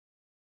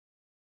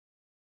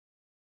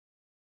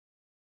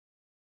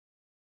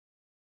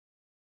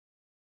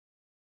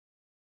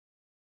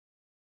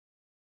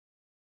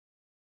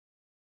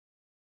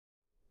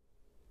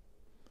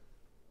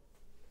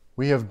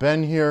We have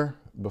been here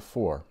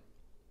before.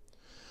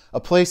 A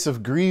place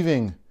of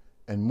grieving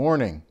and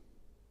mourning.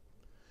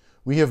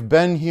 We have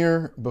been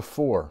here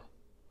before.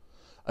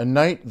 A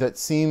night that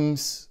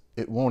seems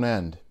it won't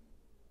end.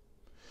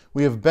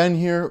 We have been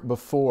here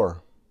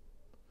before.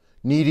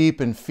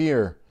 Knee-deep in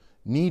fear,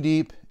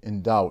 knee-deep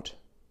in doubt.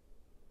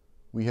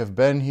 We have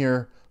been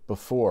here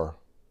before.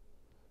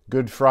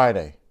 Good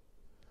Friday,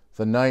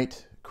 the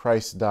night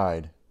Christ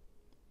died.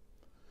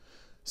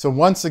 So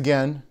once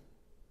again,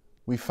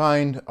 we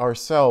find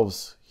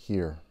ourselves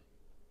here,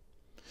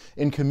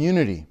 in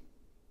community,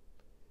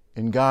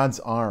 in God's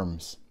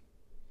arms.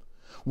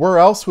 Where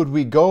else would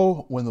we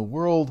go when the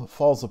world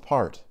falls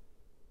apart?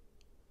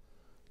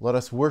 Let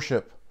us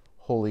worship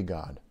Holy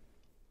God.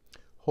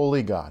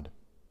 Holy God.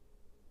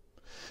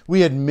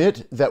 We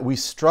admit that we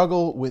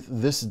struggle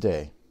with this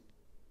day.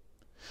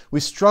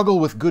 We struggle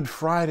with Good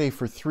Friday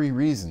for 3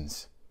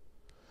 reasons.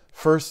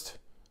 First,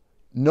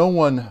 no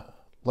one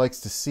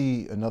likes to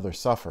see another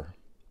suffer.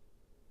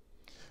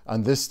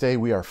 On this day,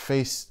 we are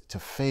face to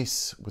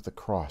face with the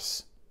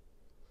cross.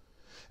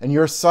 And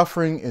your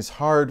suffering is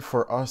hard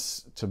for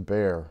us to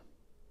bear.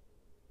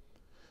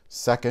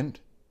 Second,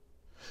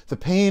 the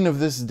pain of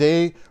this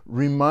day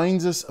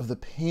reminds us of the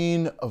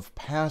pain of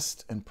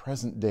past and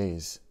present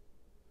days.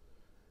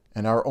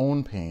 And our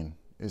own pain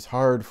is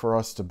hard for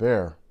us to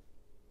bear.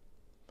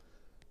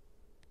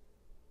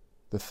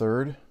 The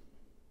third,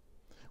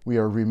 we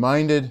are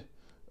reminded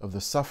of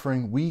the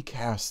suffering we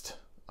cast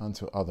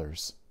onto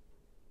others,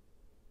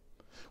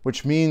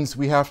 which means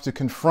we have to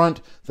confront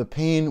the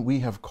pain we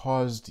have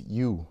caused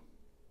you.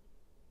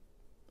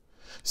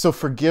 So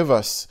forgive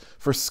us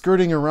for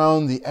skirting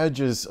around the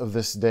edges of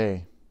this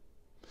day.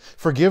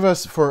 Forgive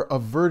us for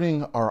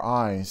averting our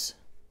eyes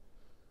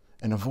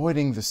and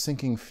avoiding the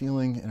sinking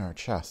feeling in our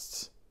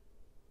chests.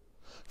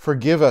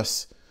 Forgive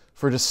us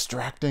for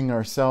distracting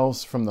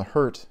ourselves from the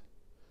hurt,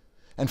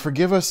 and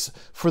forgive us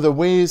for the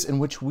ways in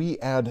which we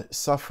add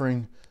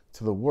suffering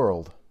to the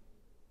world.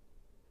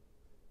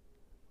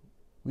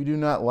 We do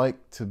not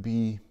like to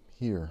be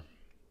here,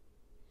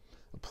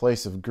 a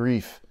place of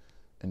grief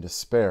and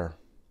despair,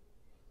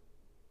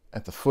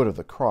 at the foot of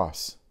the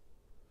cross,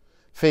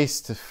 face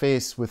to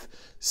face with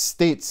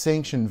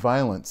state-sanctioned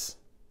violence.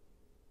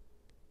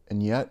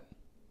 And yet,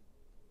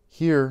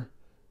 here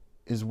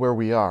is where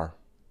we are.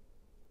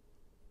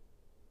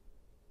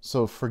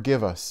 So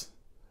forgive us,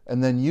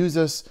 and then use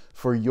us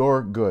for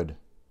your good.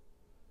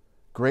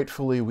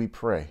 Gratefully we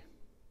pray.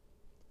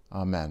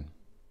 Amen.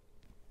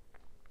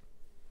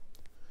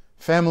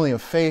 Family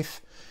of faith,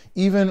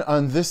 even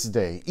on this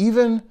day,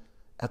 even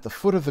at the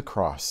foot of the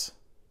cross,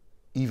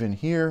 even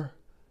here,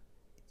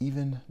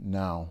 even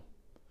now,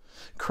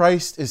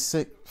 Christ is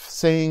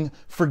saying,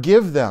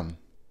 forgive them.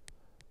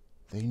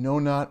 They know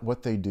not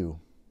what they do.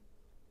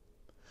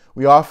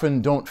 We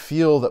often don't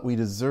feel that we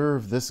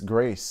deserve this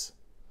grace,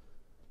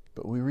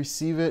 but we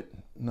receive it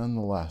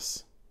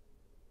nonetheless.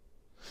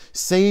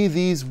 Say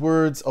these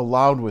words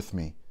aloud with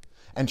me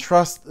and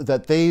trust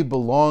that they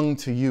belong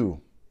to you.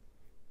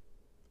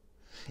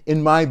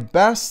 In my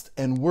best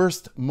and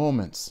worst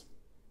moments,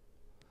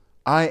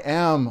 I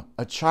am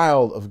a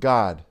child of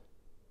God.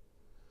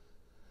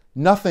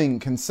 Nothing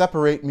can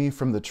separate me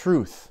from the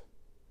truth,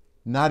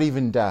 not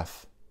even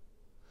death.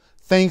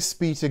 Thanks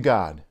be to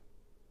God.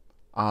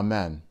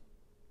 Amen.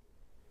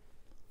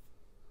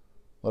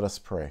 Let us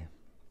pray.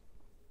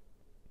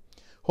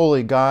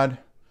 Holy God,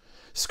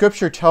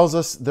 Scripture tells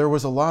us there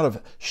was a lot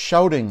of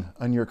shouting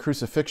on your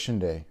crucifixion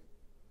day.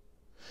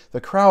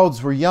 The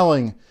crowds were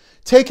yelling,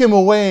 "Take him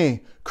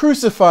away!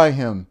 Crucify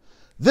him!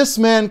 This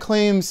man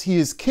claims he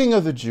is King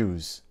of the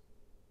Jews."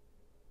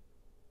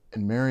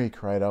 And Mary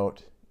cried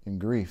out in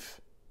grief,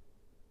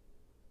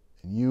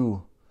 and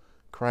you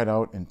cried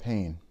out in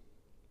pain.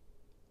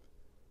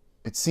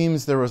 It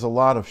seems there was a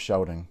lot of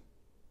shouting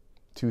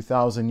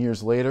 2,000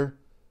 years later,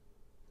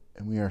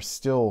 and we are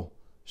still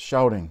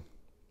shouting.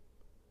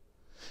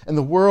 And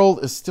the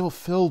world is still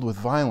filled with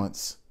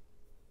violence.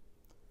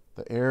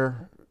 The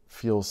air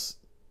feels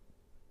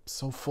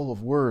so full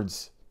of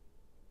words,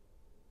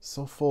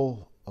 so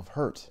full of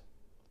hurt.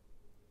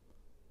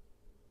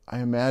 I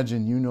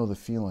imagine you know the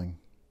feeling.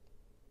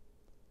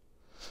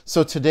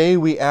 So today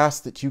we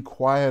ask that you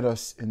quiet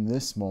us in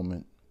this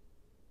moment.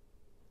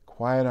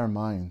 Quiet our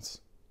minds.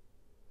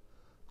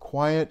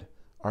 Quiet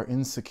our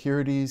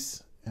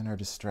insecurities and our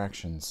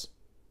distractions.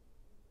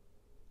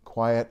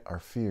 Quiet our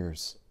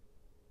fears.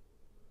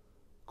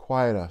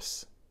 Quiet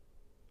us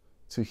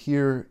to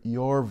hear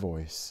your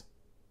voice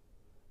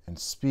and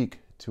speak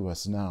to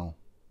us now.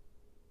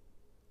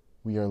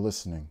 We are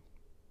listening.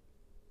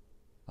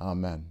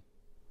 Amen.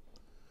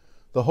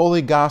 The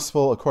Holy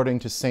Gospel according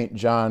to St.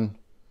 John,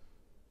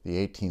 the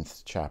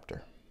 18th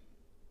chapter.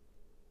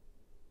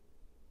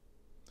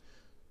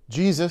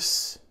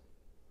 Jesus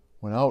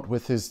went out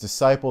with his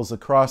disciples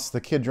across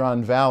the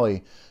Kidron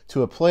Valley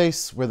to a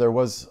place where there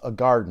was a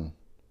garden,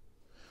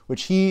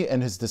 which he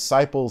and his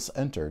disciples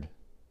entered.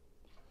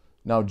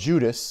 Now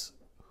Judas,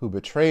 who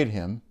betrayed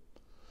him,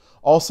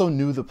 also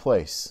knew the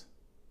place,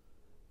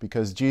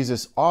 because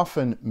Jesus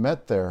often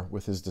met there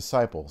with his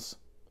disciples.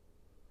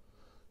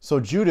 So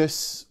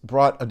Judas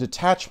brought a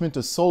detachment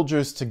of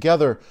soldiers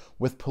together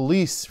with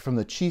police from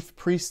the chief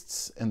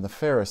priests and the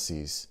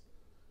Pharisees,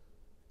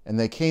 and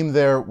they came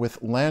there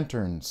with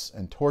lanterns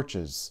and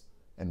torches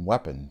and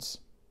weapons.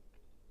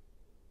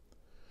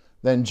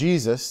 Then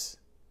Jesus,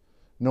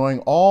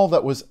 knowing all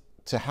that was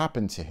to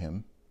happen to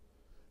him,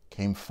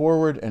 came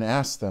forward and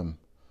asked them,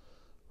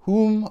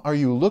 "Whom are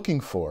you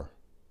looking for?"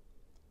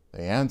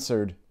 They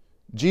answered,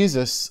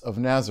 "Jesus of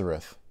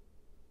Nazareth."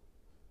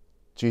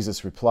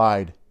 Jesus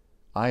replied,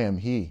 "I am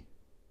he."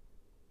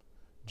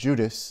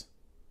 Judas,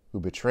 who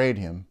betrayed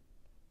him,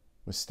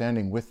 was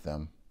standing with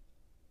them.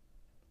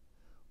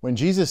 When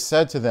Jesus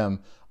said to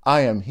them,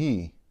 "I am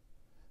he,"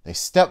 they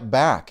stepped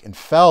back and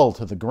fell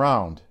to the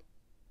ground.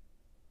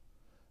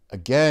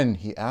 Again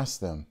he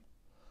asked them,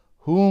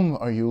 "Whom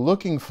are you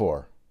looking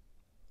for?"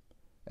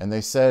 And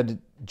they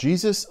said,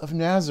 "Jesus of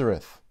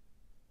Nazareth."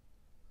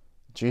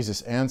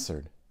 Jesus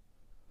answered,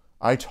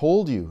 "I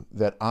told you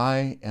that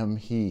I am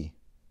he.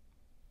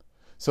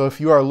 So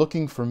if you are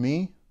looking for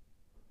me,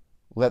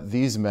 let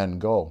these men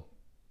go."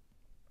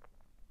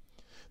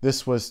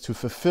 This was to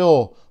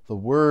fulfill the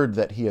word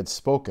that he had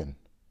spoken.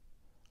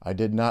 "I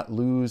did not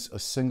lose a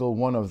single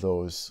one of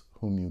those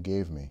whom you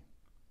gave me."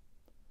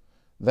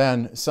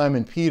 Then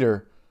Simon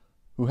Peter,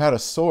 who had a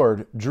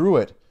sword, drew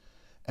it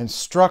and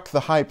struck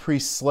the high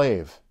priest's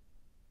slave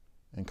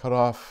and cut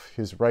off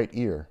his right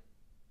ear.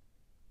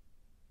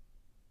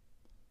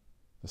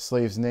 The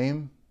slave's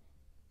name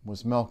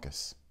was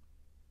Malchus.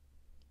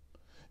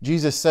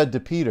 Jesus said to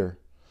Peter,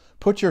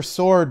 "Put your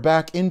sword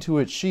back into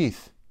its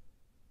sheath.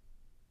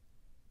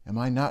 Am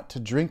I not to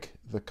drink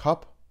the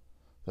cup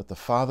that the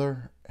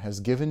Father has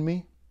given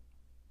me?"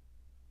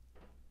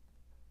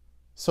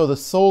 So the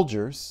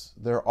soldiers,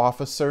 their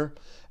officer,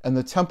 and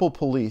the temple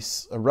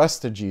police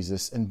arrested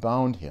Jesus and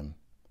bound him.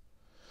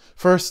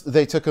 First,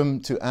 they took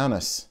him to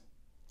Annas,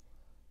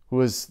 who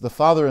was the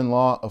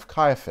father-in-law of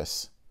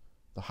Caiaphas,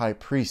 the high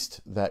priest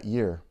that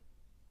year.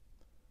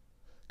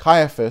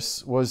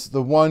 Caiaphas was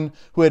the one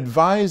who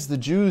advised the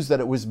Jews that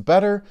it was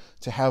better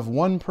to have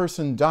one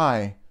person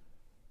die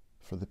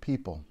for the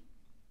people.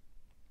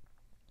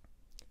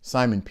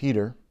 Simon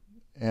Peter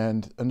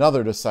and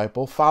another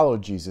disciple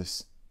followed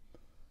Jesus.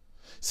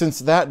 Since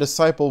that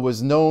disciple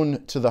was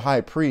known to the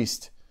high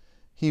priest,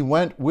 he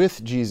went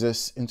with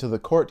Jesus into the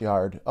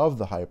courtyard of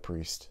the high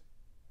priest.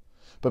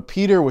 But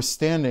Peter was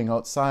standing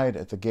outside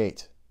at the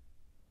gate.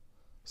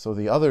 So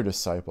the other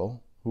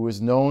disciple, who was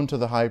known to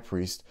the high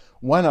priest,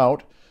 went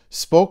out,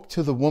 spoke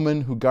to the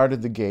woman who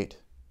guarded the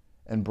gate,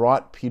 and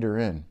brought Peter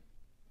in.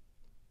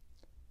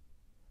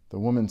 The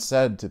woman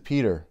said to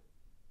Peter,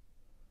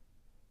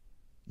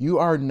 "You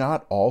are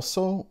not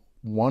also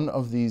one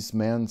of these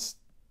man's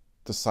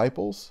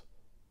disciples,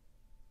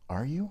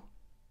 are you?"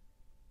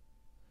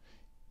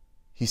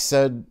 He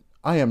said,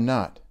 "I am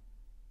not."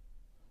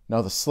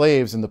 Now the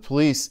slaves and the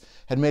police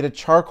had made a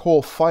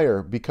charcoal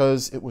fire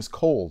because it was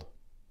cold,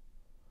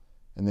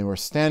 and they were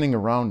standing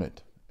around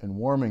it and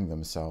warming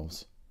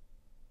themselves.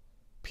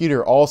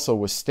 Peter also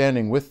was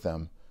standing with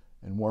them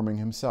and warming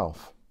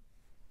himself.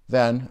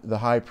 Then the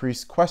high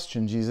priest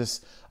questioned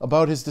Jesus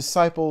about his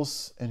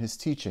disciples and his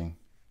teaching.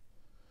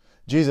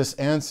 Jesus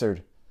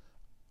answered,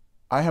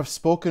 "I have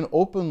spoken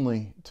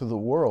openly to the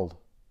world.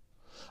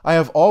 I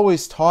have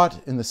always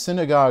taught in the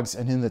synagogues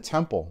and in the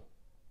temple,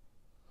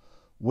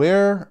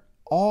 where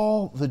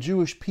all the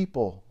Jewish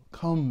people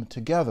come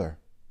together.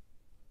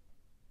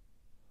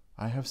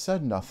 I have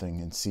said nothing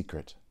in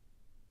secret.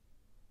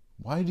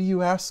 Why do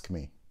you ask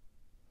me?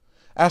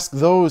 Ask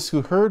those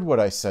who heard what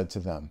I said to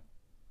them.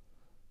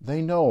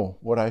 They know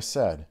what I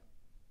said."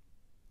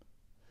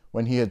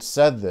 When he had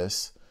said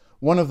this,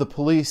 one of the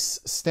police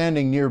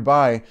standing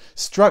nearby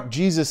struck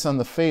Jesus on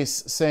the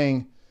face,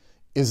 saying,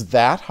 "Is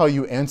that how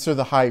you answer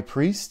the high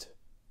priest?"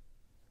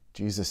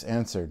 Jesus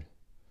answered,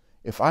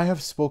 "If I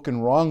have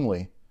spoken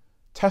wrongly,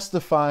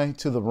 testify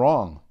to the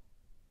wrong.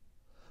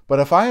 But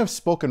if I have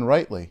spoken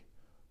rightly,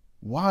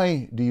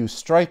 why do you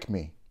strike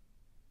me?"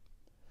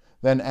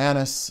 Then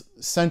Annas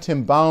sent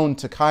him bound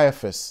to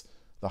Caiaphas,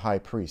 the high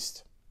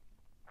priest.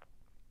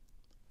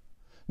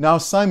 Now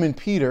Simon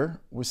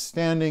Peter was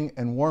standing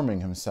and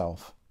warming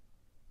himself.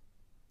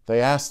 They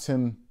asked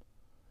him,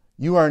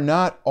 "You are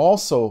not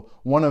also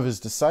one of his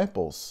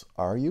disciples,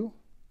 are you?"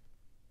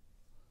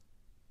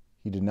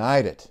 He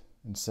denied it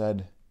and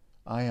said,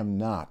 "I am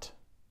not."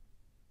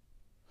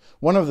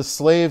 One of the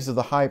slaves of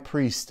the high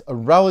priest, a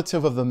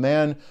relative of the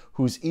man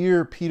whose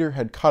ear Peter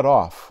had cut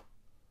off,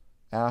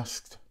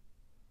 asked,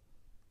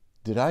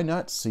 "Did I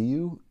not see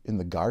you in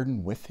the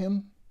garden with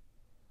him?"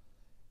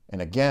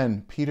 And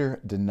again Peter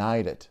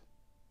denied it.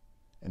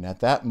 And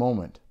at that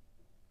moment,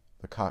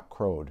 the cock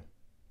crowed.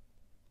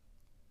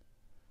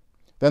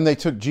 Then they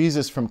took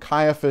Jesus from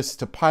Caiaphas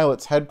to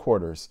Pilate's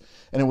headquarters,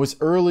 and it was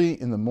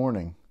early in the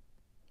morning.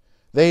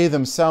 They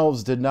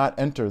themselves did not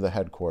enter the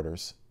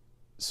headquarters,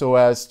 so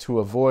as to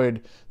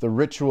avoid the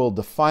ritual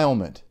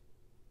defilement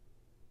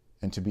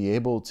and to be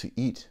able to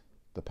eat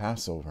the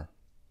Passover.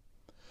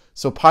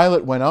 So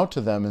Pilate went out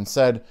to them and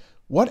said,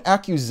 "What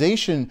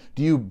accusation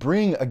do you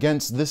bring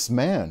against this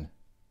man?"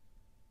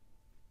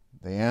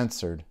 They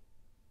answered,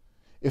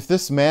 "If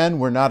this man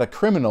were not a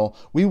criminal,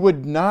 we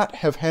would not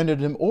have handed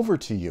him over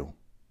to you."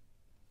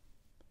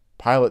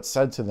 Pilate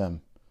said to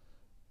them,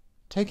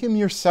 "Take him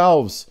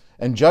yourselves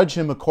and judge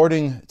him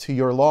according to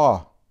your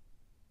law."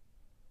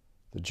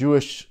 The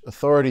Jewish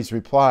authorities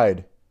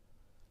replied,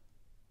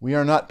 "We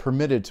are not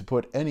permitted to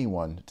put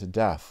anyone to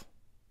death."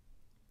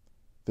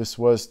 This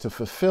was to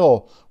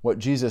fulfill what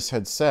Jesus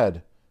had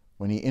said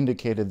when he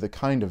indicated the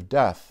kind of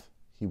death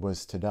he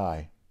was to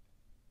die.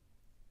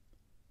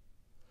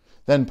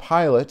 Then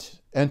Pilate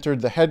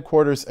entered the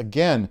headquarters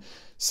again,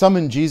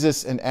 summoned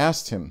Jesus, and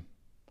asked him,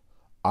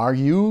 "Are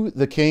you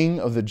the king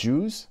of the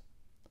Jews?"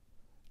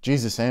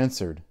 Jesus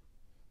answered,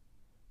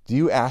 "Do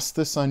you ask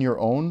this on your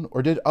own,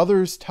 or did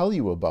others tell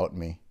you about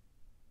me?"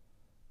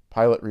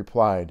 Pilate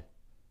replied,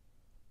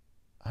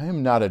 "I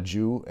am not a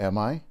Jew, am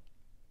I?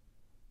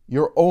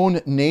 Your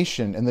own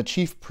nation and the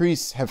chief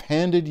priests have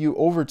handed you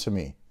over to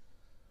me.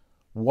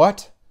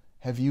 What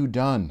have you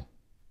done?"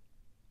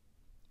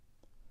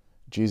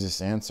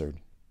 Jesus answered,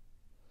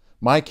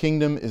 "My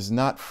kingdom is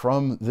not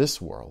from this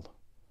world.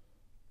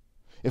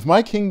 If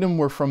my kingdom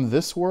were from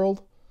this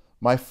world,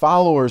 my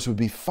followers would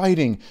be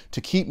fighting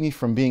to keep me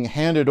from being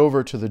handed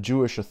over to the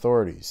Jewish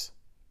authorities.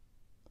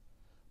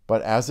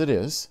 But as it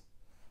is,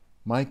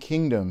 my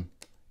kingdom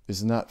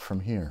is not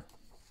from here."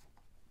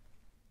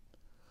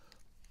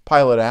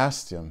 Pilate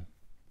asked him,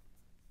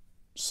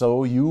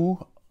 "So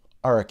you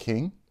are a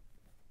king?"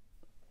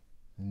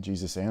 And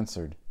Jesus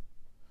answered,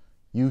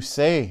 "You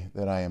say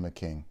that I am a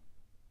king.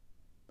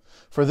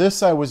 For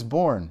this I was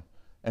born,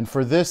 and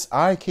for this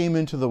I came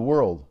into the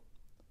world,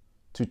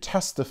 to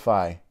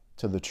testify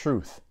to the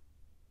truth.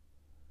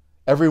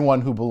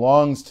 Everyone who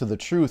belongs to the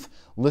truth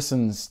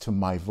listens to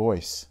my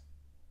voice."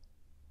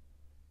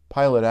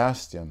 Pilate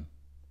asked him,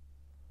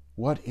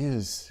 "What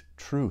is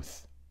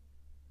truth?"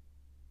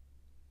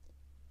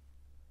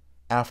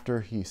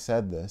 After he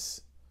said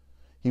this,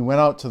 he went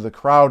out to the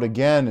crowd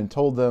again and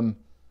told them,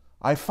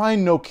 "I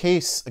find no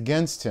case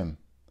against him.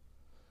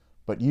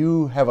 But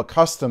you have a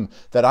custom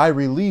that I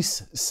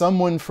release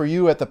someone for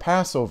you at the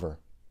Passover.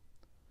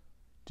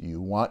 Do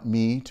you want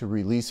me to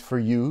release for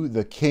you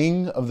the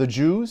King of the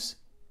Jews?"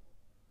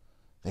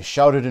 They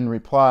shouted in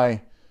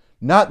reply,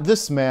 "Not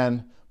this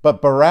man,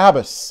 but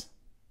Barabbas."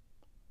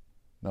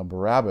 Now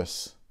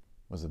Barabbas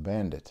was a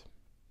bandit.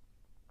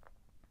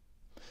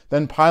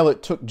 Then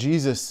Pilate took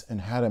Jesus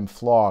and had him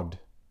flogged.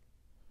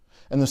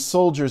 And the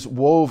soldiers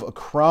wove a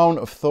crown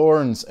of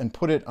thorns and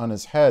put it on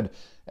his head,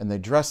 and they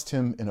dressed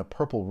him in a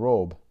purple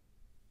robe.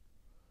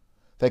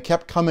 They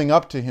kept coming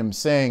up to him,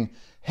 saying,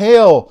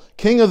 "Hail,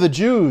 King of the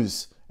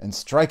Jews!" and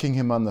striking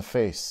him on the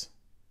face.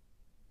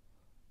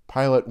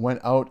 Pilate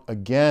went out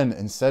again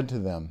and said to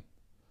them,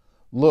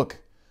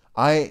 "Look,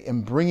 I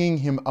am bringing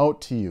him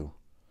out to you,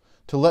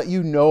 to let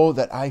you know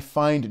that I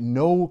find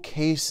no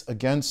case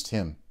against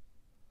him."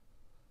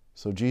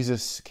 So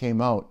Jesus came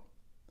out,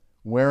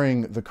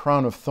 wearing the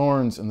crown of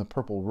thorns and the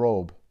purple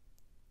robe.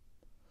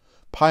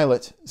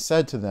 Pilate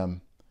said to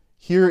them,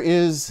 "Here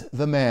is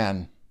the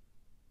man."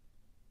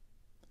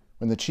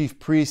 When the chief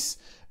priests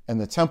and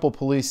the temple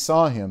police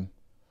saw him,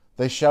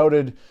 they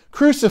shouted,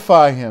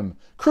 "Crucify him!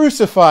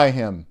 Crucify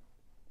him!"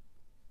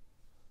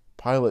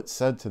 Pilate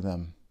said to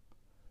them,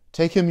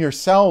 "Take him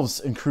yourselves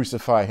and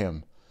crucify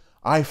him.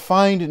 I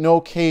find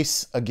no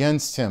case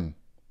against him."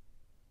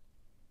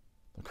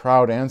 The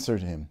crowd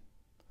answered him,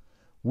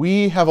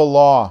 "We have a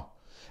law,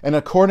 and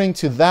according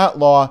to that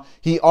law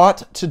he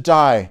ought to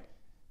die,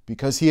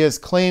 because he has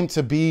claimed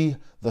to be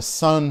the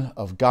Son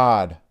of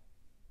God."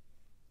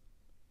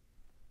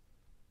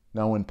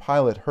 Now when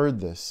Pilate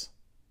heard this,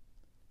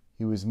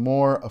 he was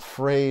more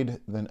afraid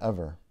than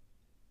ever.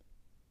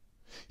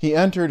 He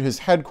entered his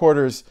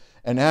headquarters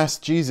and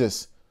asked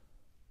Jesus,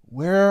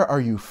 "Where are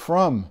you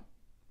from?"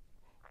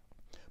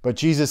 But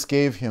Jesus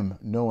gave him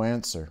no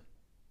answer.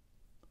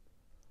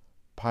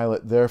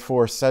 Pilate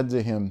therefore said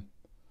to him,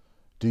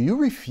 "Do you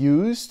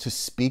refuse to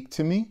speak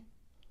to me?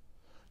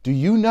 Do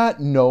you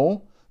not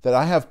know that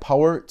I have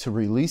power to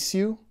release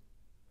you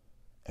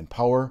and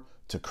power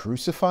to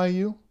crucify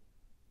you?"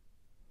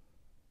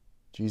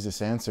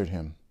 Jesus answered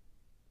him,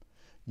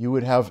 "You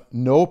would have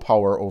no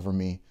power over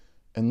me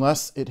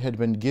unless it had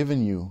been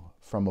given you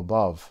from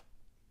above.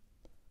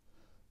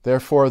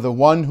 Therefore, the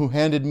one who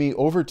handed me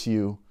over to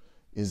you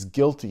is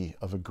guilty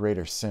of a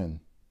greater sin."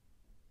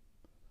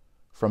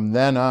 From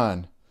then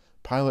on,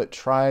 Pilate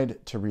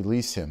tried to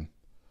release him,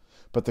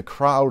 but the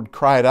crowd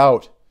cried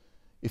out,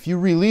 "If you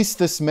release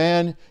this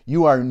man,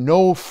 you are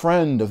no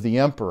friend of the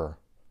emperor.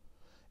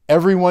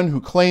 Everyone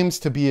who claims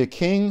to be a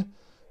king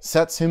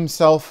sets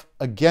himself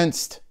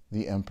against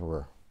the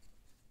emperor."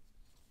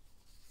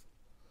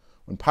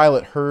 When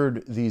Pilate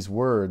heard these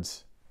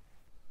words,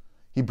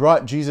 he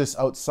brought Jesus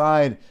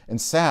outside and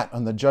sat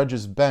on the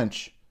judge's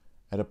bench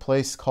at a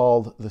place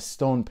called the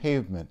Stone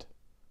Pavement,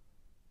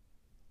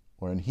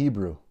 or in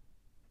Hebrew,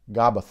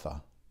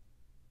 Gabbatha.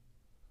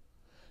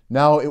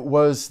 Now it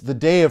was the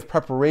day of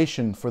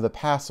preparation for the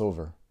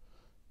Passover,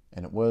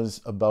 and it was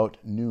about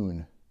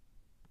noon.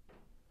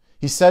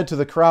 He said to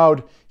the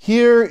crowd,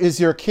 "Here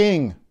is your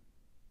king."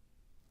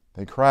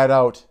 They cried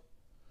out,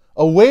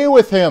 "Away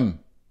with him!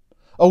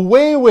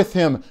 Away with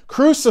him!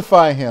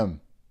 Crucify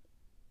him!"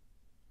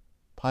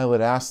 Pilate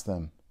asked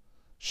them,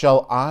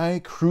 "Shall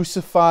I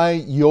crucify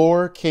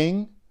your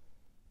king?"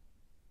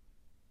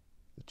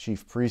 The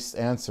chief priests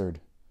answered,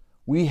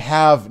 "We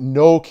have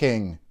no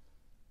king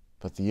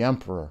but the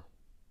emperor."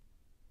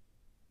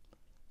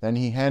 Then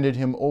he handed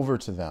him over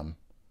to them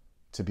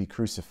to be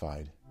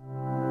crucified.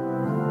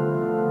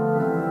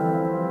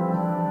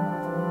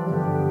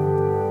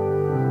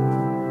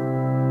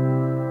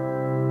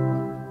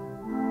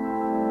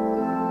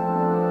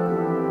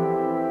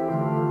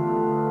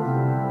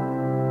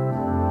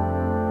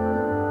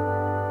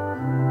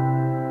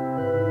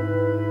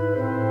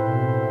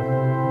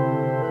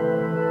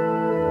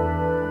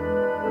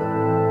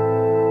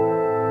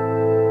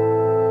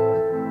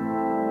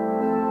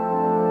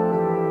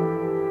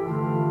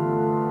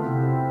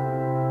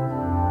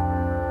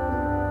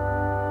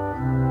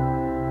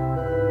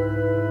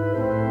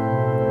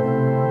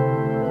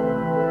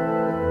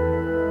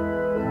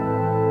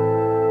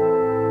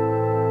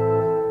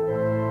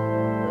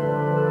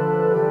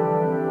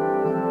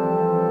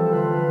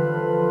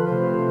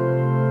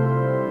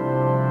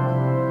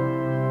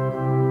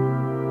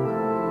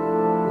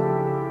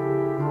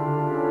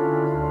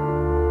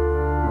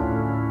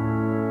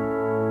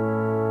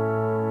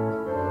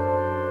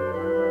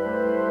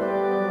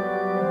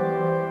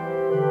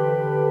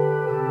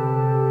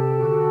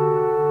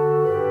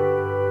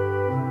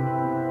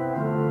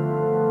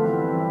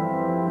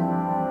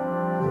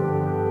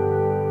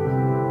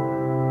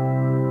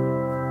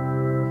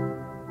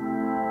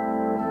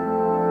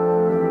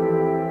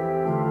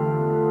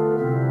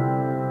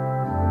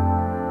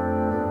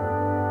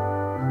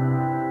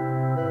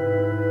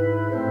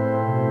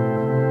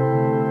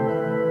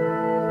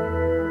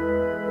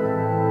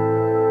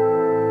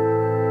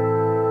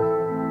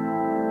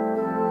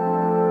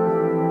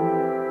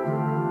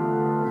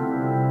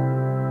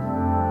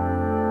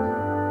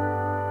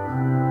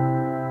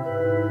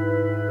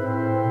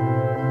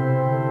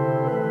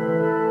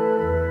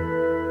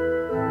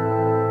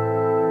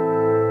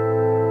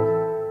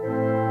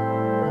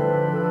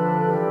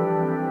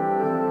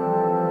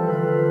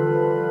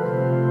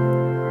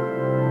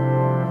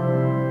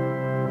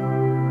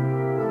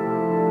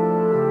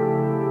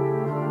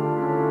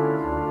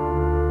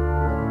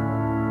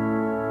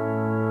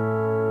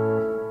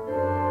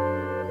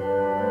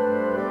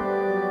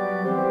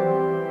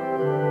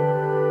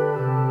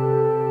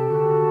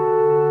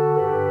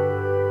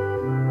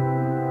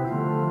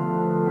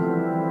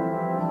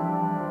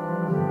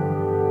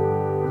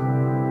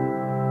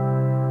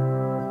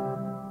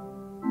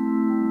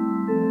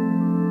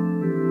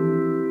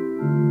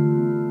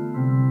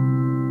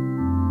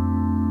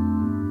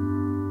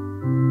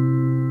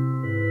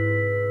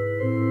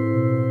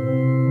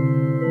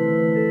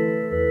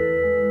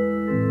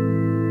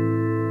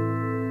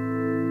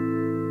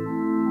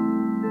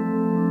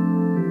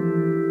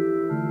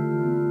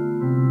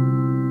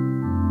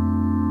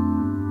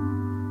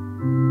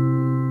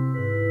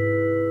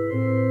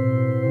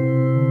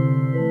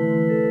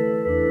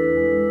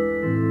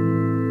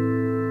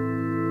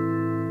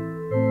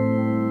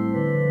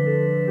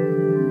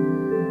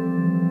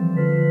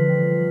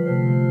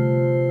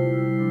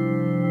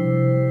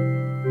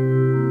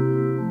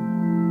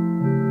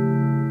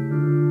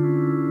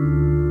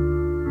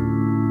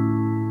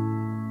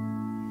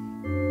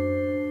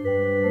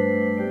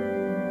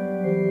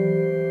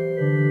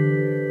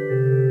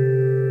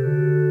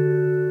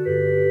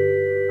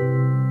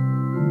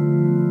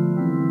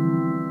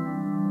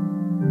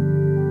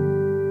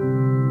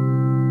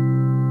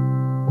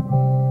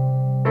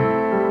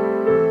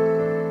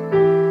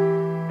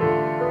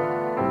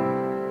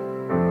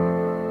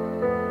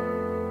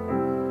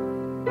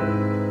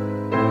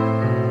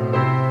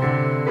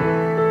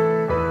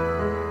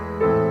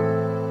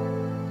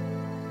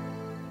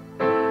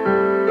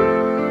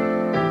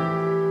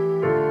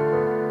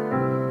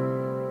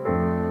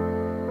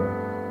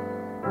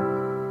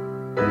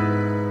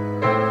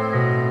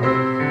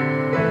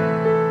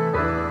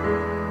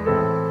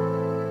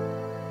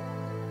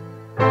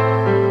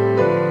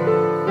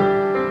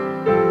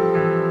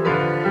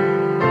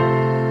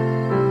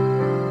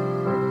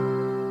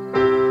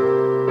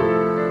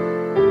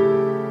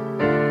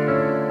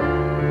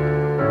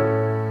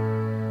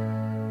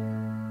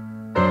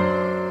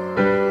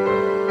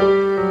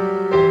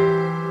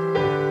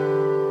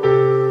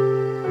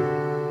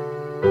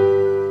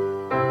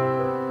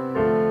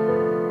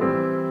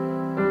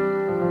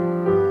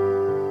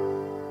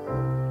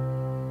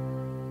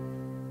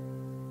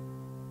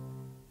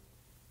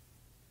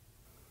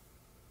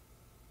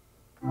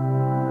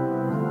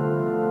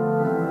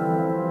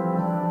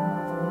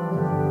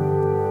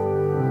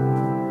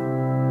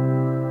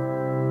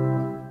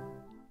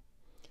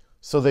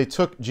 So they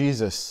took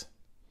Jesus,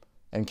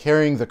 and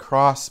carrying the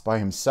cross by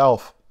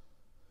himself,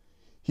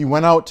 he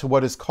went out to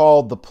what is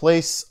called the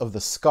place of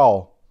the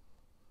skull,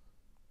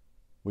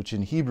 which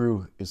in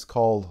Hebrew is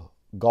called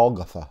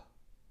Golgotha.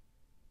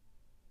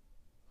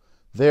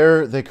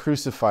 There they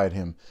crucified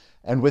him,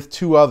 and with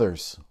two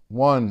others,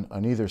 one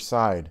on either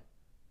side,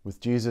 with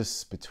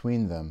Jesus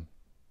between them.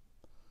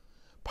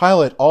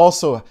 Pilate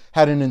also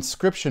had an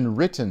inscription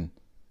written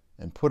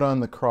and put on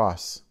the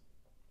cross.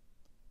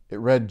 It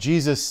read,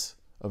 "Jesus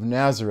of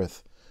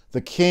Nazareth,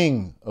 the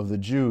King of the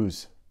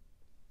Jews."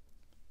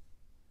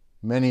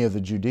 Many of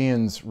the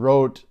Judeans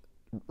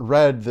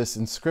read this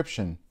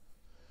inscription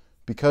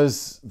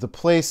because the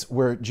place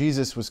where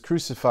Jesus was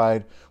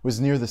crucified was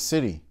near the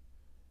city,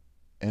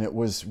 and it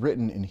was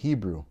written in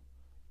Hebrew,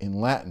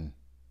 in Latin,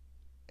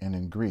 and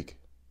in Greek.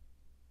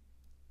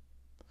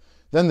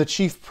 Then the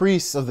chief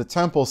priests of the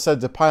temple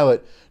said to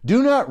Pilate,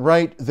 "Do not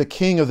write the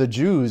King of the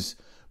Jews,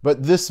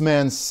 but this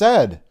man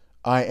said,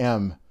 'I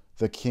am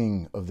the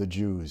King of the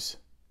Jews.'"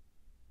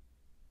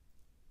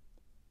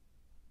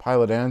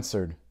 Pilate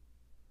answered,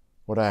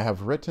 "What I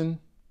have written,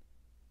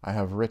 I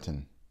have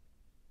written."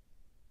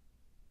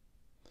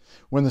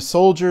 When the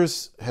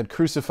soldiers had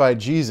crucified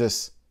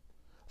Jesus,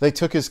 they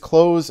took his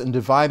clothes and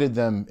divided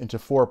them into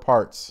 4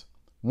 parts,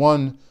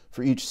 one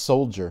for each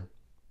soldier.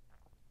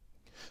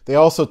 They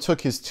also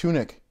took his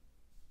tunic.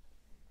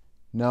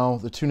 Now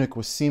the tunic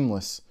was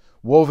seamless,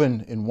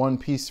 woven in one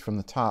piece from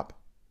the top.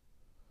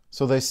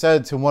 So they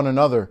said to one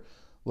another,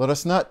 "Let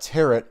us not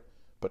tear it,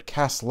 but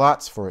cast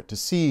lots for it to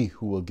see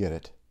who will get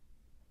it."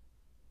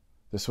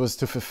 This was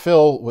to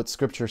fulfill what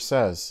Scripture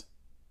says.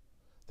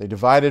 "They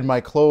divided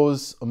my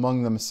clothes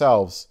among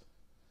themselves,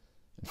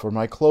 and for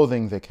my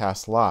clothing they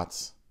cast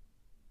lots."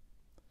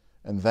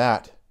 And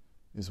that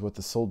is what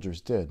the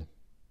soldiers did.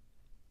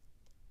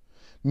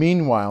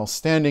 Meanwhile,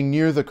 standing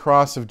near the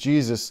cross of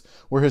Jesus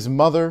were his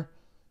mother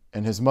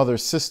and his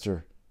mother's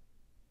sister,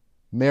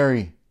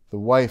 Mary, the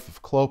wife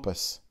of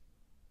Clopas,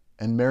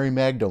 and Mary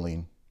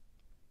Magdalene.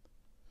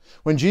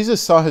 When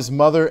Jesus saw his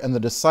mother and the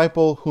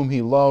disciple whom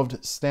he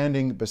loved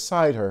standing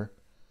beside her,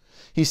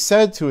 he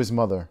said to his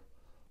mother,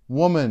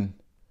 "Woman,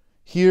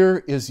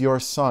 here is your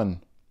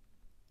son."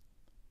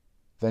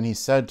 Then he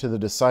said to the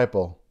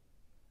disciple,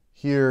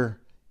 "Here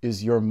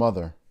is your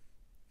mother."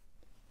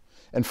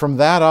 And from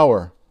that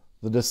hour,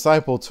 the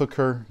disciple took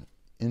her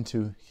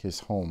into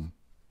his home.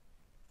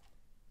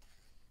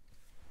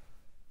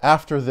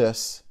 After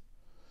this,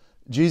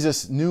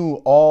 Jesus knew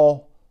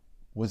all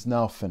was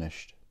now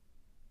finished.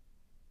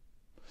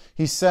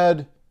 He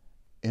said,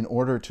 in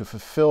order to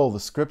fulfill the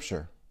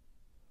Scripture,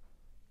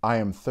 "I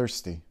am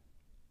thirsty."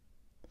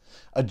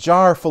 A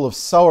jar full of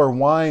sour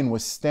wine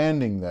was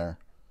standing there.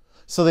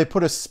 So they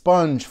put a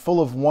sponge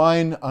full of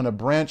wine on a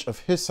branch of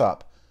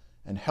hyssop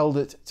and held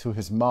it to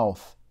his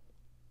mouth.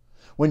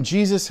 When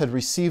Jesus had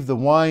received the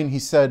wine, he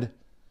said,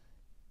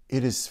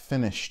 "It is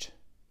finished."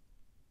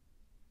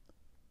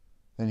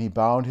 Then he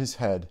bowed his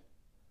head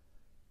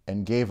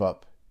and gave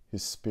up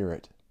his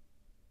spirit.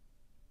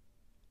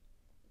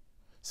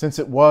 Since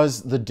it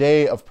was the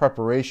day of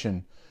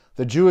preparation,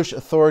 the Jewish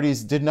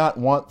authorities did not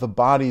want the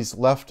bodies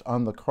left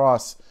on the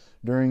cross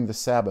during the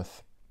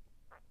Sabbath,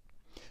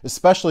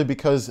 especially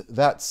because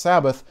that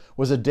Sabbath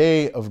was a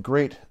day of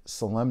great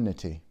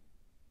solemnity.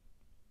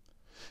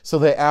 So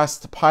they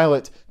asked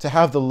Pilate to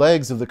have the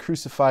legs of the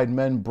crucified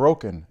men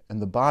broken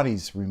and the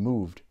bodies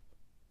removed.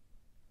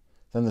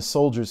 Then the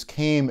soldiers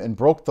came and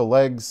broke the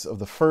legs of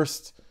the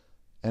first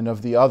and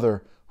of the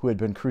other who had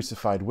been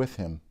crucified with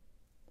him.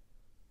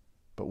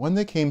 But when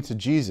they came to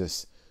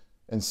Jesus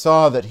and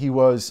saw that he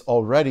was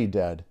already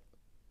dead,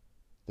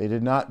 they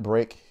did not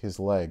break his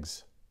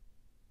legs.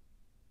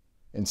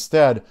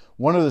 Instead,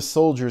 one of the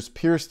soldiers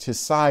pierced his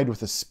side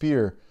with a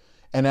spear,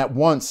 and at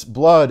once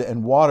blood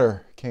and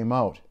water came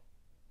out.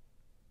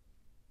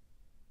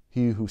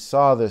 He who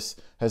saw this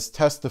has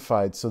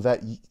testified so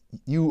that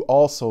you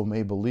also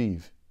may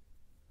believe.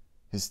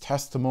 His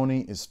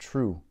testimony is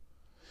true,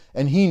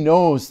 and he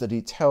knows that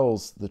he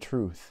tells the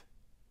truth.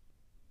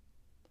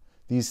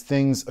 These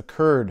things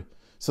occurred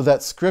so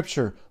that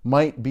Scripture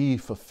might be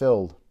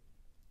fulfilled.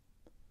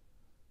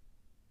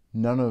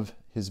 None of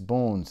his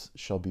bones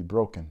shall be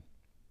broken.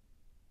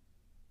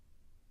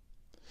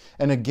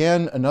 And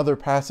again, another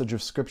passage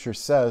of Scripture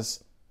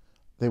says,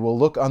 "They will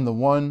look on the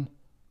one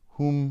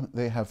whom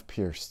they have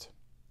pierced."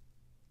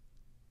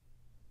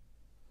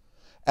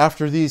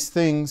 After these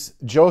things,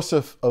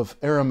 Joseph of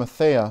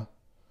Arimathea,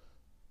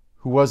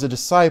 who was a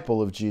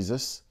disciple of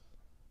Jesus,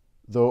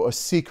 though a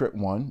secret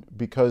one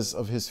because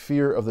of his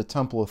fear of the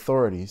temple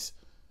authorities,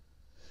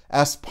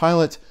 asked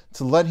Pilate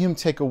to let him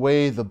take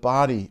away the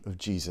body of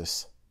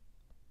Jesus.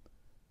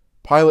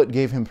 Pilate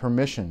gave him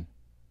permission,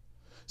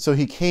 so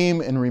he came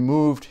and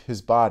removed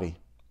his body.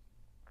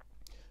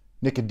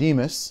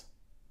 Nicodemus,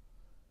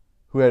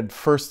 who had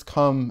first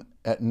come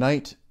at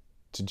night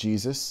to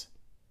Jesus,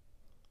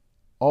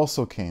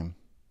 also came,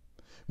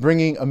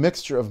 bringing a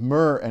mixture of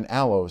myrrh and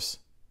aloes,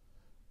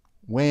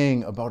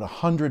 weighing about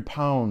 100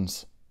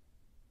 pounds.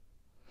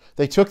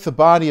 They took the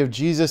body of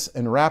Jesus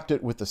and wrapped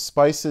it with the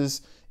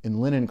spices in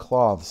linen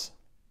cloths,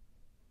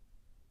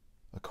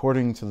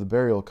 according to the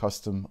burial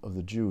custom of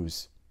the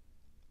Jews.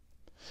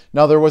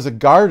 Now there was a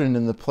garden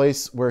in the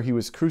place where he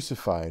was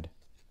crucified,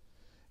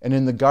 and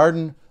in the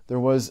garden there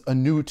was a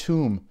new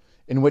tomb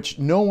in which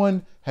no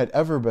one had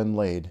ever been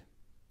laid.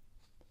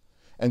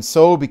 And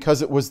so,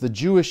 because it was the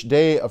Jewish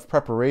day of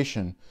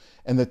preparation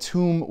and the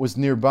tomb was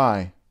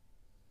nearby,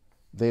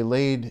 they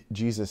laid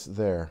Jesus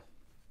there.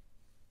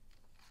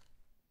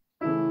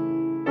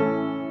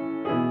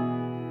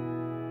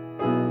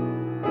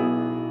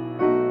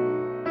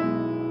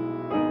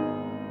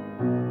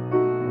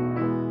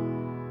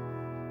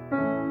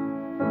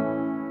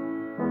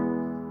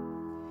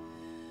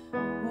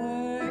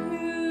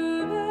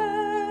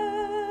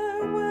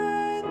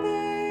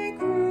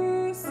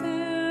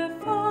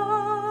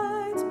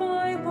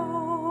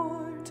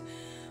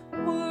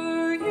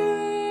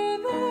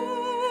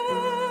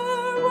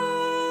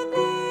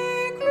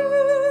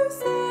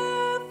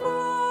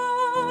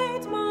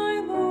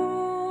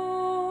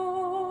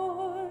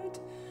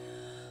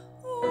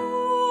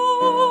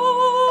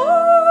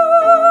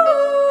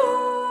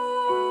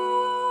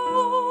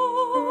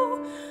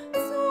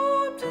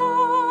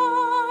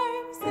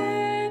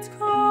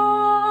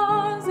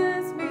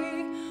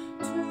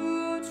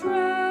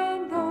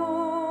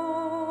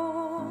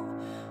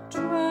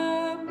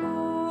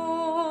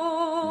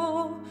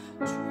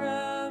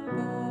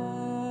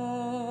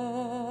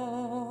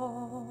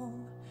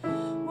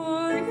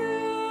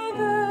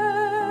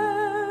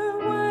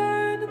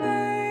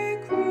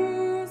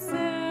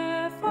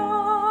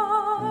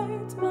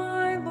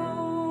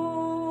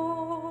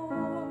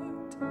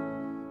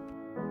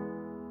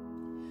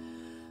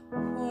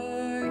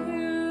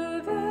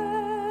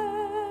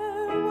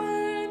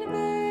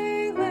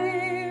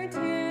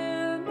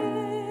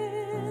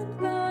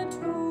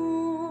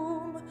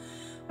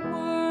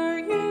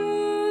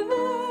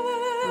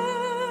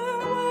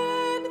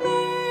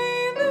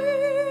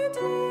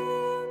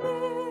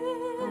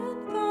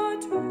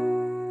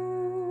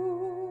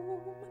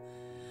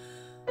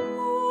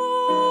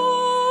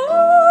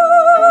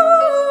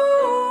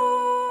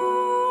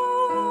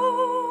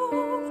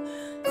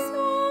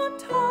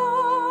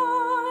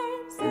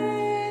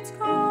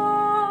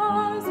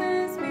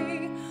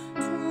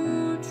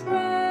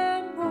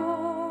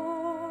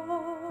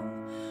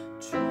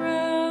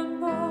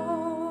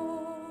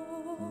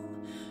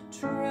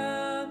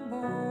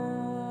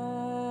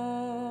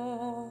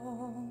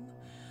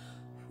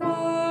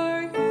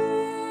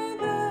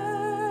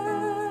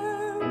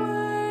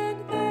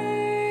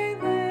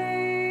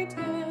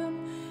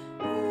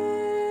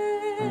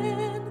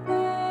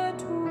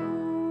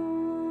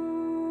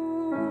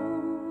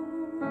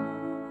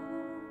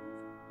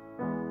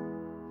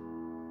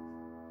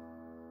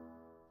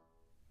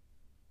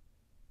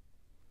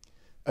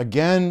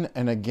 Again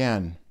and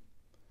again,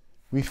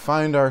 we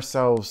find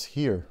ourselves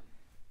here.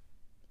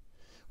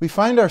 We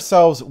find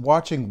ourselves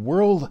watching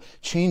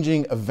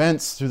world-changing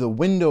events through the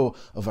window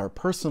of our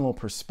personal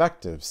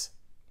perspectives.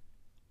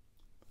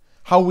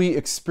 How we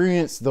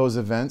experience those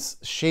events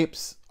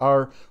shapes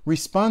our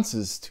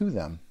responses to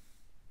them.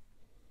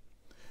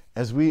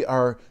 As we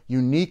are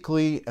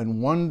uniquely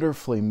and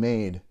wonderfully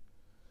made,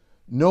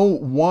 no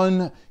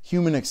one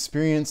human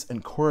experience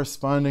and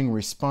corresponding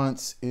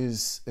response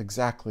is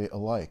exactly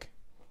alike.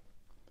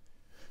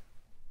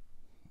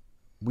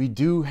 We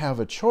do have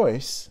a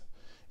choice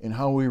in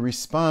how we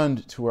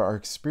respond to our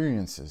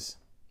experiences.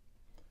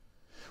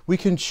 We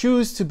can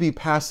choose to be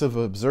passive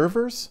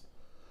observers,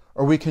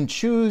 or we can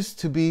choose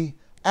to be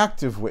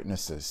active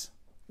witnesses,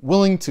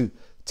 willing to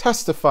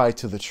testify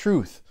to the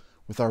truth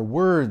with our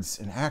words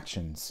and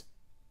actions.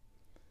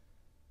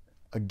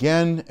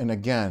 Again and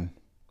again,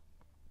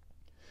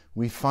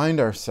 we find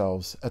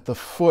ourselves at the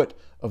foot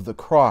of the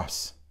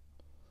cross,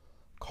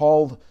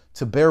 called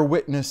to bear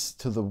witness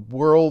to the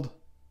world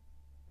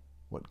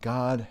what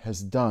God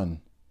has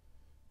done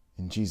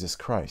in Jesus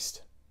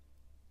Christ.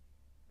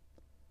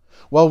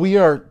 While we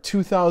are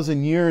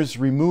 2,000 years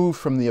removed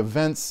from the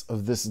events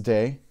of this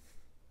day,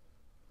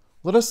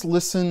 let us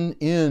listen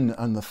in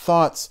on the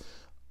thoughts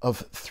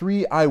of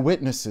 3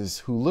 eyewitnesses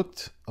who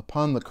looked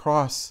upon the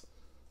cross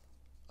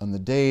on the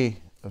day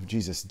of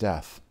Jesus'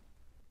 death.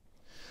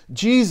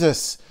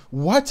 Jesus,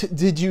 what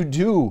did you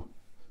do?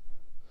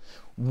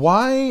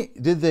 Why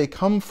did they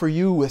come for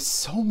you with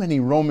so many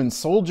Roman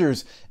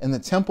soldiers and the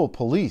temple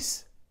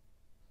police?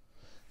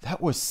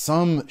 That was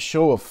some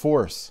show of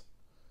force.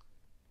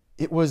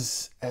 It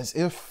was as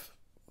if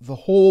the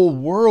whole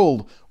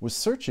world was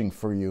searching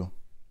for you.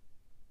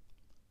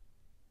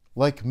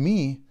 Like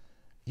me,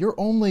 you're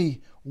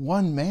only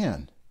one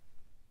man.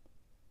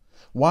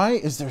 Why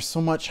is there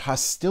so much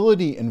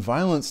hostility and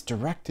violence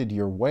directed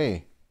your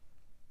way?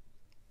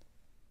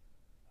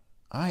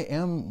 I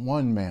am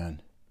one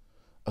man,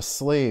 a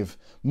slave,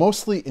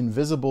 mostly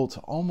invisible to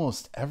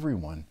almost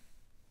everyone.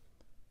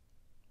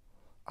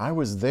 I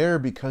was there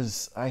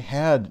because I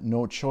had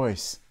no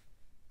choice.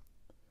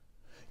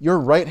 Your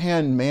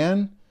right-hand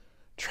man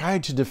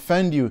tried to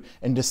defend you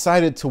and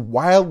decided to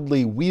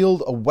wildly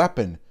wield a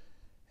weapon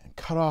and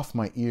cut off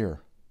my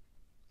ear.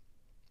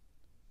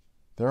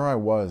 There I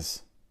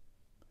was,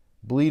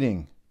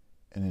 bleeding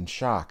and in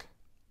shock.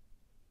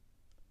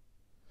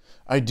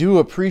 I do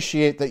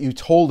appreciate that you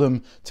told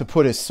him to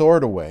put his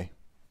sword away.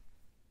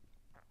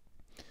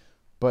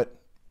 But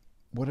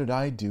what did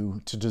I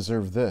do to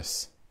deserve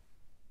this?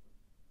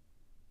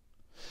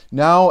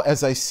 Now,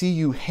 as I see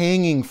you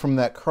hanging from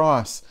that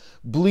cross,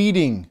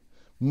 bleeding,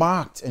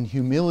 mocked and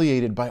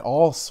humiliated by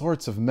all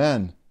sorts of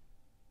men,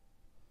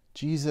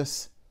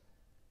 Jesus,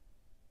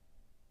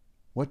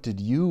 what did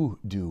you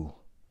do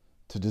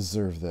to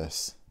deserve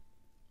this?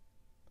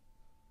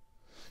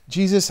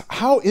 Jesus,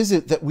 how is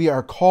it that we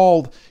are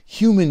called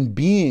human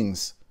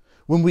beings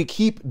when we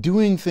keep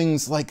doing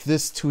things like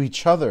this to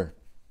each other?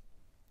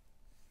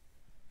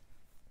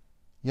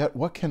 Yet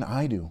what can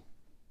I do?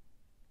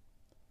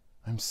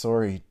 I'm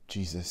sorry,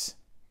 Jesus.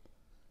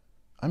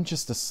 I'm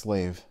just a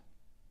slave.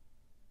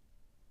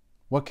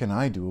 What can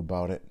I do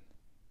about it?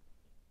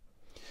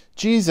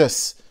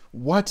 Jesus,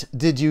 what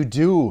did you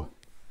do?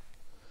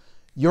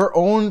 Your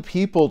own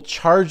people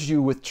charged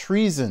you with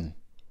treason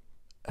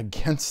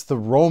against the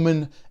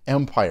Roman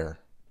Empire.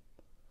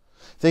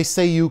 They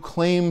say you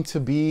claim to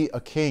be a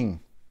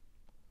king.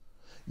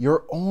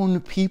 Your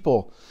own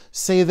people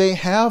say they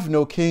have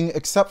no king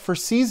except for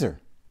Caesar.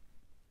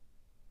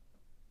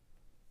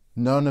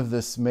 None of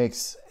this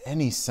makes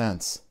any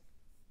sense.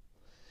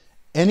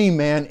 Any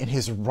man in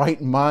his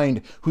right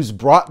mind who's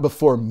brought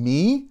before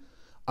me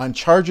on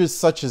charges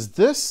such as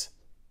this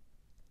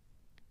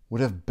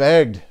would have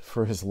begged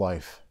for his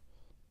life,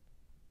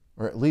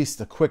 or at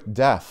least a quick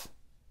death,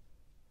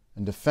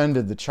 and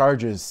defended the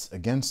charges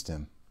against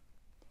him.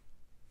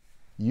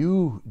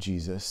 You,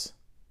 Jesus,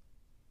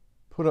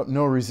 put up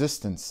no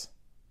resistance.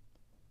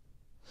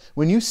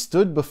 When you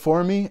stood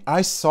before me,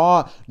 I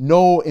saw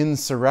no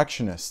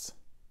insurrectionist.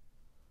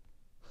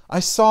 I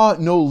saw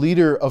no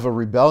leader of a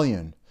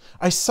rebellion.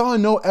 I saw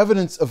no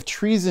evidence of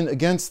treason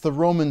against the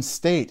Roman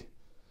state.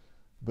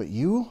 But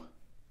you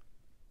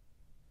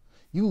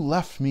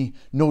left me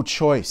no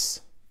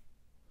choice.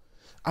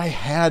 I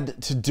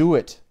had to do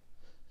it.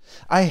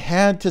 I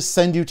had to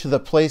send you to the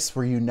place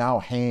where you now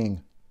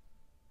hang.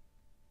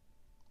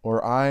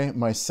 Or I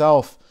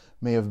myself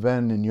may have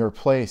been in your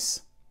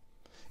place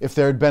if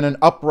there had been an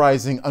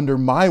uprising under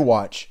my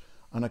watch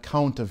on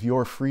account of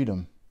your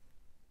freedom.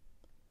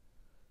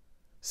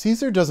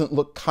 Caesar doesn't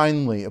look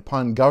kindly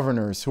upon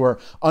governors who are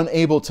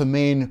unable to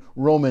maintain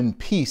Roman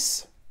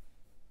peace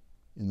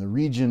in the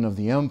region of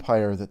the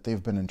empire that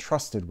they've been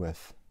entrusted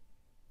with.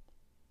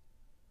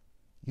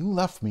 You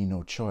left me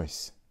no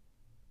choice.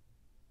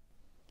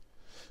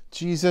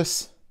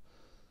 Jesus,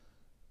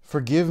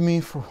 forgive me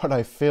for what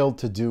I failed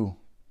to do.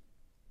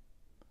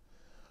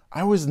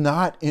 I was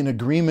not in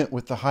agreement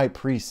with the high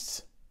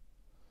priests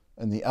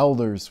and the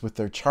elders with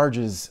their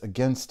charges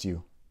against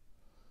you.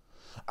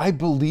 I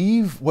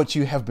believe what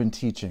you have been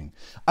teaching.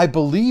 I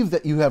believe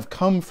that you have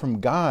come from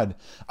God.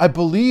 I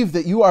believe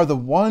that you are the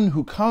one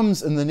who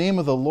comes in the name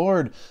of the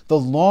Lord, the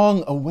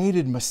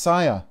long-awaited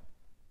Messiah.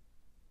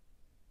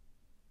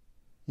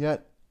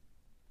 Yet,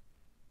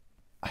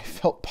 I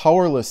felt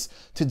powerless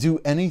to do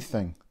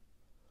anything,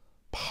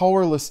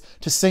 powerless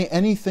to say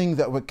anything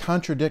that would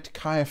contradict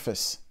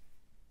Caiaphas.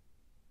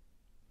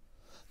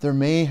 There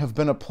may have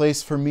been a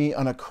place for me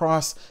on a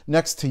cross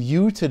next to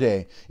you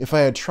today if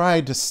I had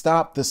tried to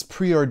stop this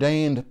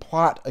preordained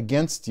plot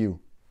against you.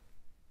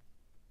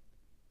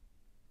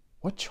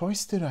 What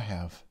choice did I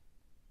have?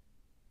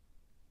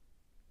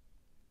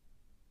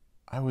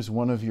 I was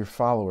one of your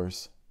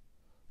followers,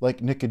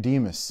 like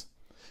Nicodemus,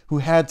 who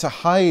had to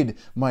hide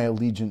my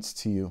allegiance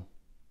to you.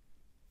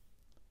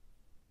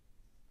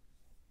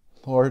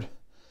 Lord,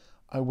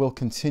 I will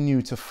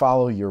continue to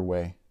follow your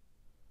way,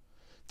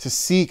 to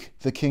seek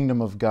the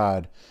kingdom of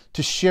God,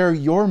 to share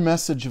your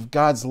message of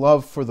God's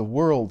love for the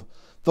world,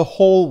 the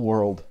whole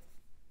world.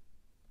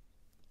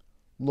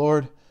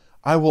 Lord,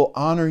 I will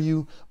honor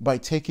you by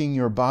taking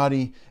your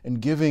body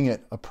and giving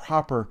it a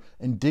proper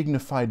and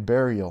dignified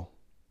burial.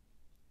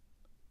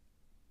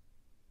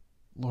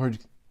 Lord,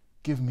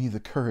 give me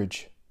the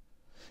courage.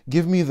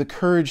 Give me the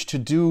courage to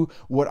do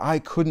what I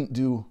couldn't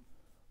do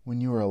when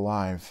you were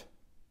alive.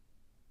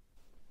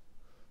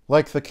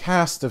 Like the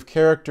cast of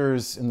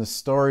characters in the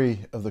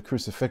story of the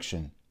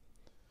crucifixion,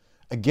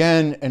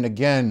 again and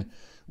again,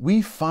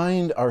 we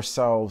find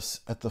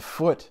ourselves at the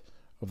foot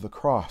of the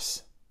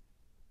cross.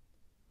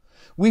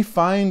 We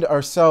find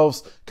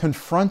ourselves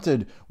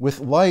confronted with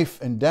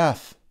life and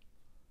death,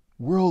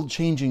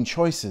 world-changing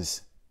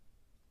choices.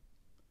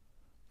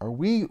 Are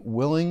we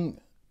willing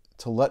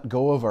to let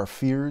go of our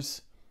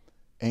fears,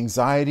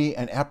 anxiety,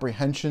 and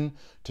apprehension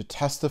to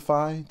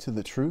testify to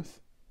the truth?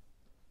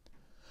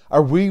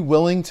 Are we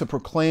willing to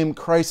proclaim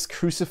Christ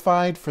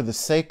crucified for the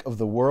sake of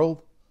the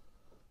world,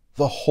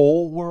 the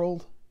whole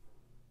world?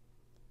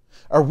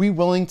 Are we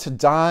willing to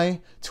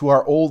die to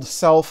our old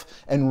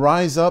self and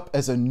rise up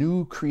as a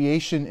new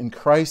creation in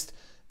Christ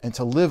and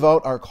to live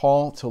out our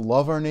call to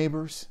love our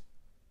neighbors,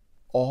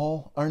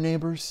 all our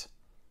neighbors?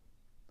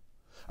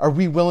 Are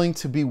we willing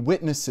to be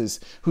witnesses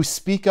who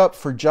speak up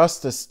for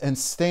justice and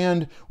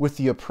stand with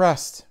the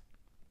oppressed,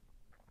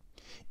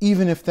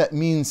 even if that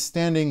means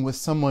standing with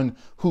someone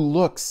who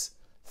looks,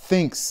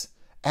 thinks,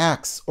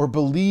 acts, or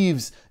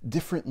believes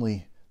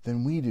differently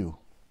than we do.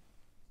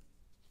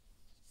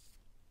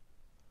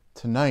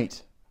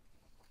 Tonight,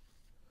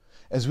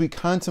 as we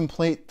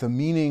contemplate the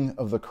meaning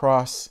of the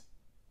cross,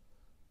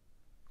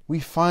 we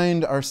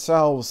find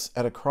ourselves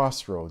at a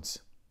crossroads,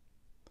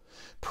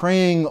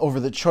 praying over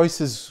the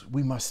choices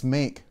we must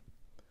make,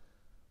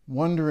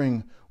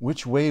 wondering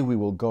which way we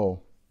will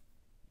go.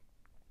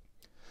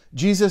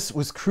 Jesus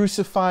was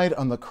crucified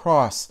on the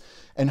cross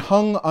and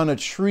hung on a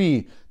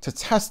tree to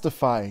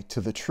testify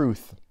to the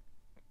truth.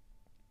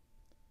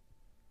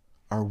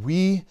 Are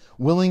we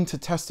willing to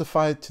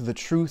testify to the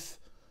truth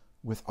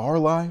with our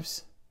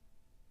lives?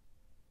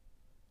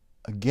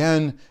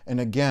 Again and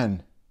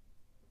again,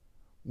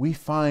 we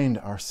find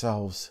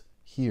ourselves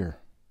here.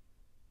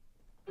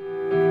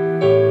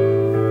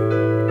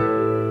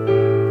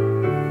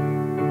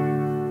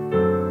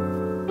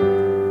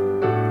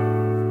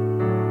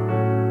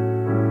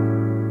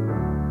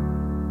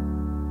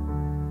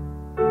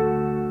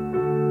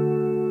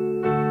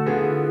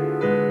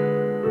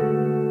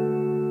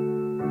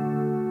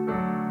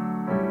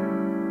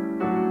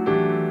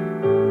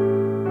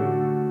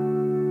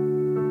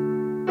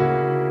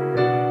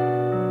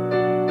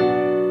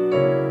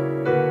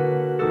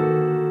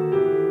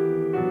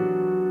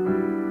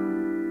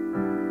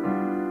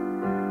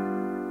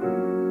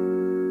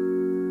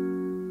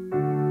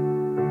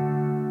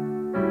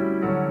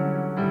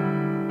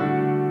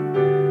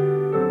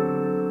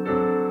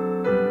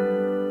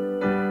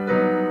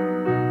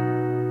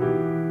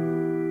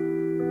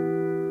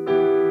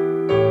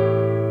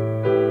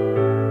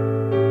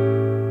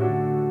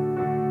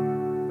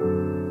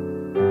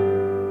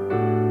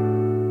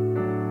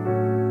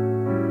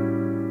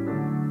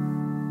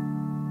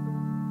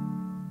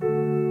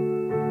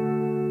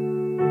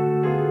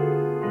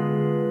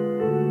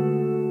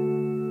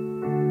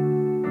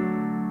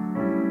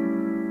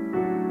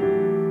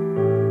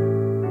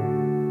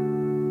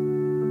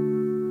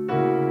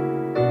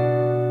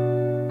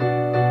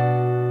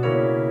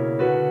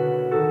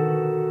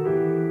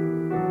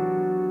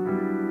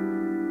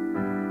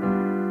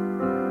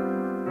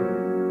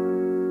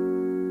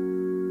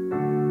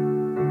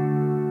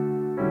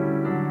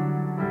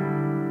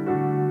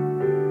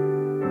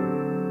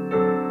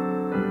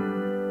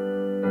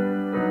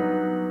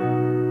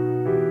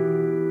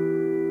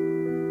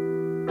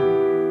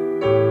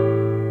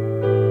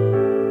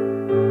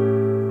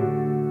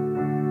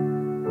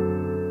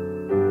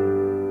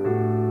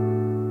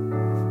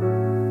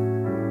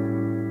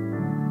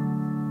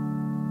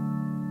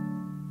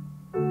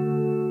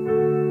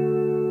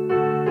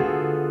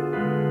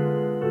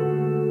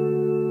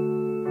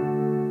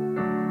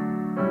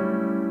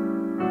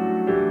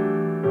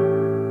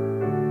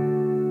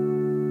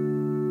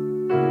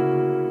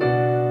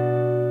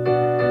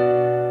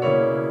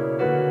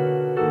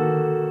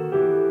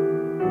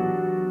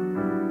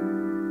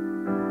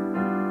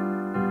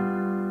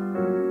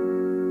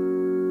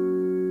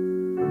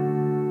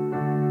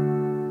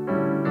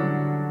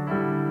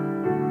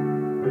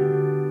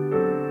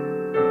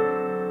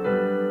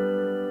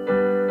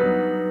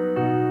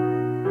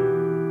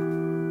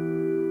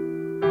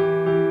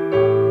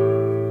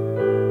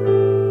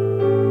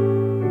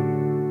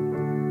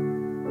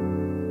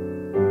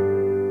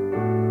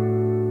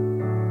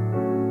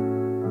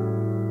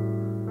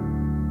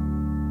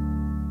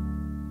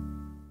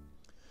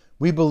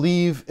 We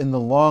believe in the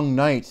long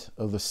night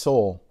of the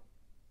soul,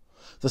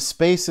 the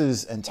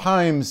spaces and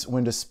times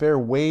when despair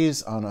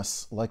weighs on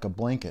us like a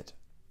blanket.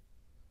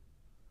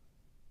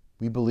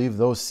 We believe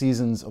those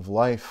seasons of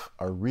life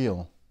are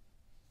real,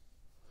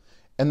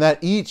 and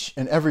that each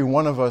and every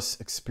one of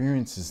us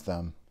experiences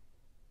them.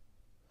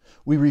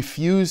 We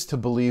refuse to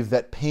believe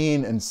that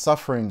pain and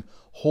suffering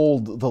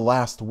hold the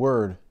last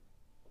word,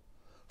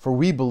 for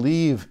we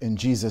believe in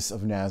Jesus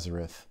of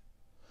Nazareth,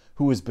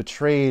 who was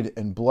betrayed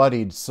and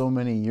bloodied so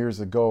many years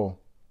ago,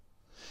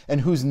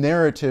 and whose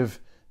narrative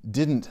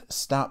didn't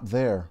stop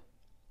there.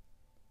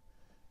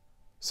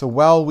 So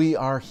while we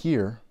are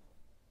here,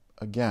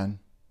 again,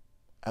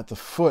 at the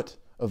foot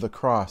of the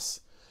cross,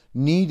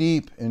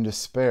 knee-deep in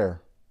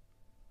despair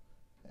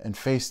and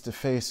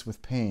face-to-face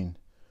with pain,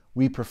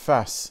 we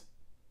profess,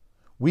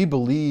 we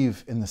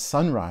believe in the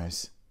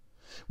sunrise.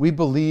 We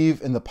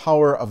believe in the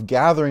power of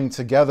gathering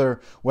together,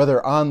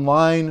 whether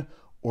online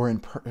or in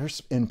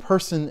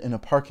person in a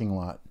parking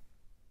lot.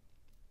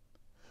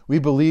 We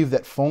believe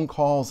that phone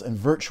calls and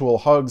virtual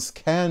hugs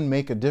can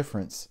make a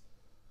difference.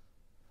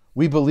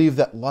 We believe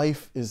that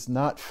life is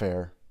not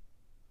fair,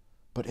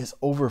 but is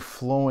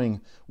overflowing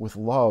with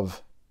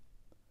love.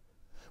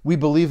 We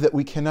believe that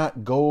we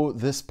cannot go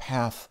this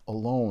path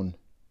alone.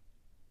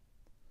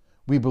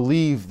 We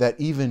believe that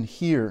even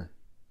here,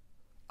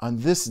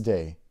 on this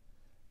day,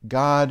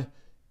 God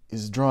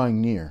is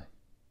drawing near.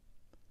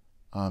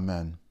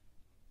 Amen.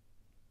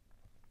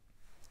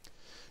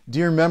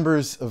 Dear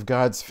members of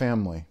God's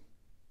family,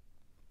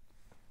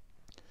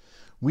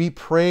 we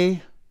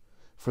pray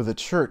for the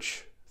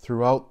church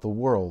throughout the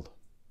world.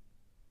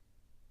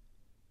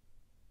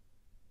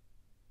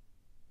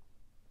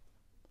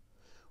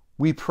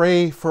 We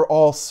pray for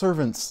all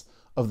servants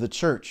of the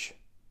church.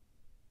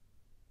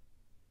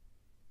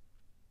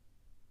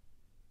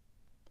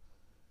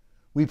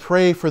 We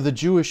pray for the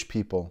Jewish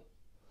people,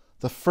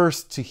 the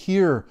first to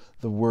hear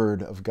the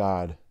word of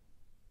God.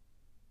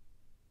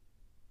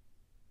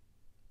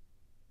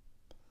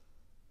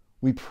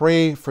 We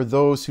pray for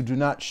those who do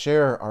not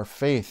share our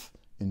faith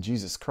in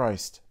Jesus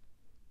Christ.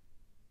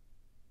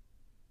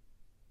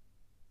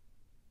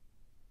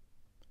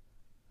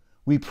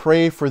 We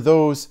pray for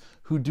those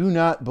who do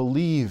not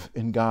believe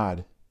in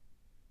God.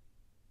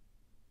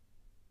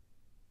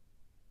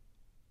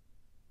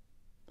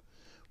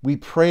 We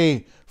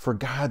pray for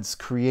God's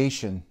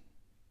creation.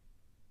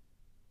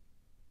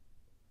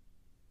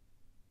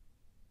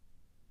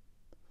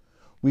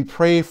 We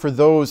pray for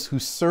those who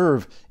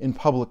serve in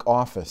public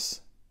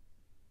office.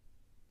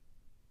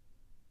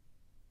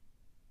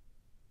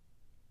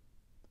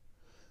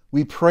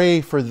 We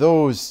pray for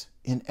those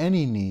in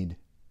any need.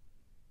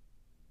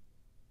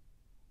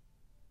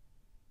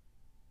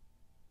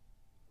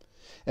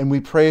 And we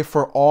pray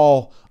for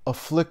all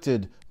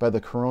afflicted by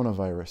the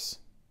coronavirus.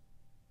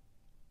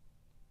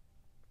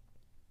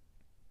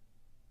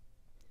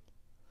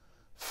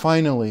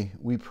 Finally,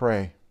 we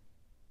pray,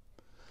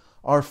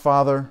 Our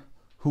Father,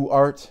 who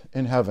art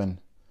in heaven,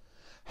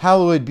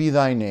 hallowed be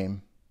thy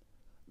name.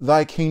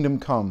 Thy kingdom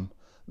come,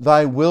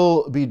 thy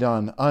will be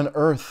done on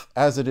earth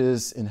as it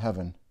is in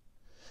heaven.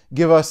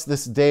 Give us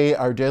this day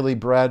our daily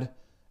bread,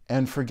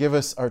 and forgive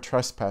us our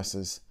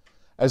trespasses,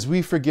 as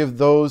we forgive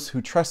those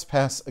who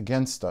trespass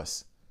against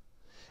us.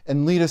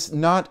 And lead us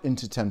not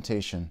into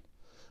temptation,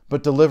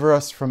 but deliver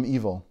us from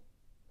evil.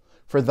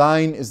 For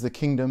thine is the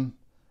kingdom,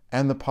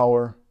 and the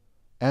power,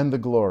 and the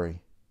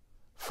glory,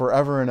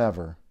 forever and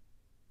ever.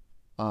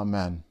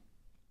 Amen.